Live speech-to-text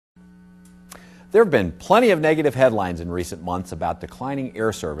There have been plenty of negative headlines in recent months about declining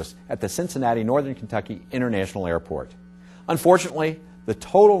air service at the Cincinnati Northern Kentucky International Airport. Unfortunately, the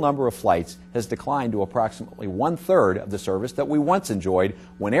total number of flights has declined to approximately one-third of the service that we once enjoyed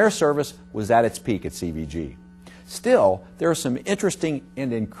when air service was at its peak at CVG. Still, there are some interesting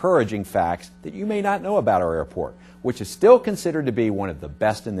and encouraging facts that you may not know about our airport, which is still considered to be one of the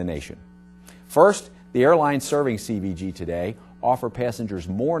best in the nation. First, the airlines serving CVG today offer passengers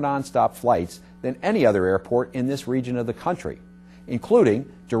more nonstop flights than any other airport in this region of the country,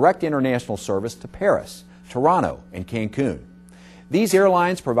 including direct international service to Paris, Toronto, and Cancun. These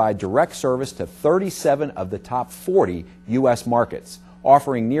airlines provide direct service to 37 of the top 40 U.S. markets,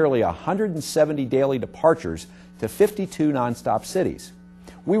 offering nearly 170 daily departures to 52 nonstop cities.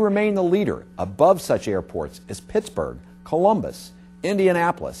 We remain the leader above such airports as Pittsburgh, Columbus,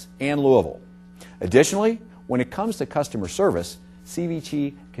 Indianapolis, and Louisville. Additionally, when it comes to customer service,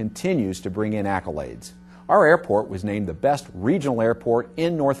 CVG continues to bring in accolades. Our airport was named the best regional airport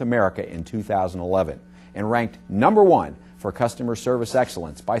in North America in 2011 and ranked #1 for customer service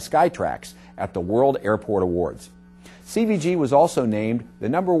excellence by Skytrax at the World Airport Awards. CVG was also named the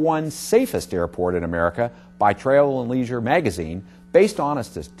 #1 safest airport in America by Travel and Leisure magazine based on a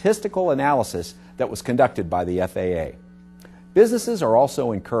statistical analysis that was conducted by the FAA. Businesses are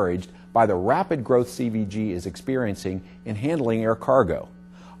also encouraged by the rapid growth CVG is experiencing in handling air cargo.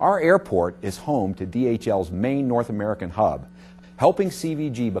 Our airport is home to DHL's main North American hub, helping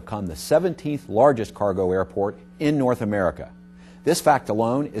CVG become the 17th largest cargo airport in North America. This fact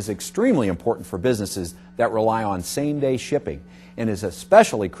alone is extremely important for businesses that rely on same-day shipping and is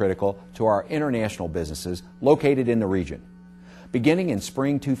especially critical to our international businesses located in the region. Beginning in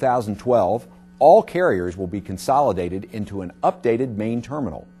spring 2012, all carriers will be consolidated into an updated main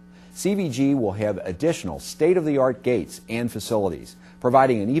terminal. CVG will have additional state-of-the-art gates and facilities,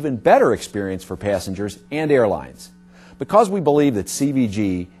 providing an even better experience for passengers and airlines. Because we believe that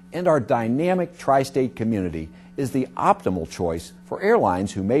CVG and our dynamic tri-state community is the optimal choice for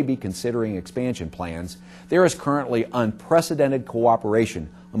airlines who may be considering expansion plans, there is currently unprecedented cooperation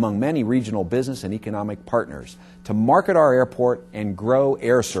among many regional business and economic partners to market our airport and grow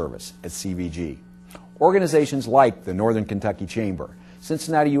air service at CVG. Organizations like the Northern Kentucky Chamber,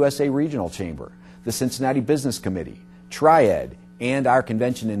 Cincinnati USA Regional Chamber, the Cincinnati Business Committee, Triad, and our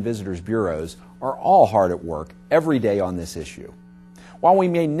Convention and Visitors Bureaus are all hard at work every day on this issue. While we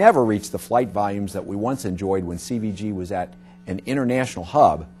may never reach the flight volumes that we once enjoyed when CVG was at an international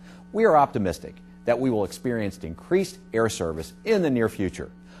hub, we are optimistic that we will experience increased air service in the near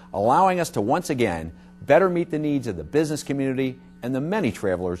future, allowing us to once again better meet the needs of the business community and the many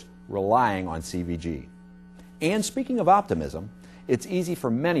travelers relying on CVG. And speaking of optimism, it's easy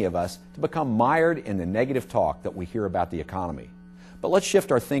for many of us to become mired in the negative talk that we hear about the economy. But let's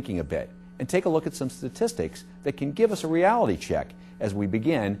shift our thinking a bit and take a look at some statistics that can give us a reality check as we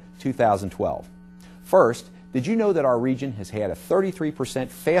begin 2012. First, did you know that our region has had a 33%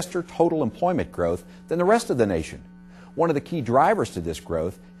 faster total employment growth than the rest of the nation? One of the key drivers to this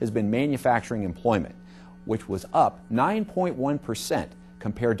growth has been manufacturing employment, which was up 9.1%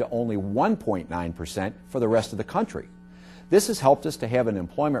 compared to only 1.9% for the rest of the country. This has helped us to have an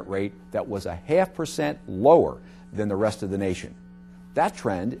employment rate that was 0.5% lower than the rest of the nation. That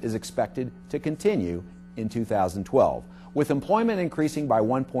trend is expected to continue in 2012, with employment increasing by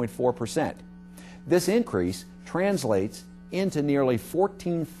 1.4%. This increase translates into nearly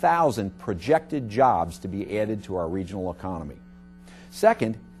 14,000 projected jobs to be added to our regional economy.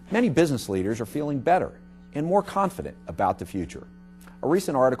 Second, many business leaders are feeling better and more confident about the future. A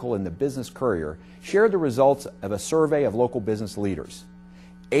recent article in the Business Courier shared the results of a survey of local business leaders.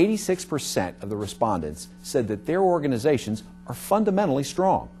 86% of the respondents said that their organizations are fundamentally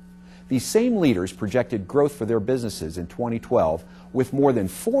strong. These same leaders projected growth for their businesses in 2012, with more than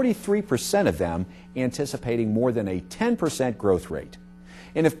 43% of them anticipating more than a 10% growth rate.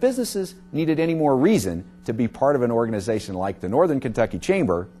 And if businesses needed any more reason to be part of an organization like the Northern Kentucky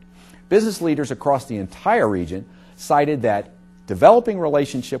Chamber, business leaders across the entire region cited that developing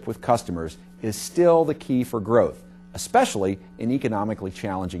relationship with customers is still the key for growth, especially in economically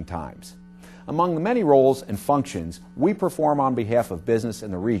challenging times. Among the many roles and functions we perform on behalf of business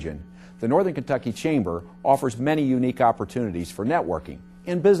in the region, the Northern Kentucky Chamber offers many unique opportunities for networking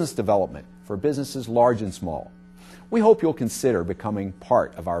and business development for businesses large and small. We hope you'll consider becoming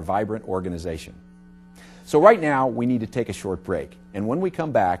part of our vibrant organization. So right now, we need to take a short break, and when we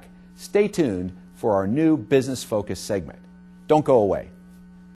come back, stay tuned for our new business-focused segment. Don't go away.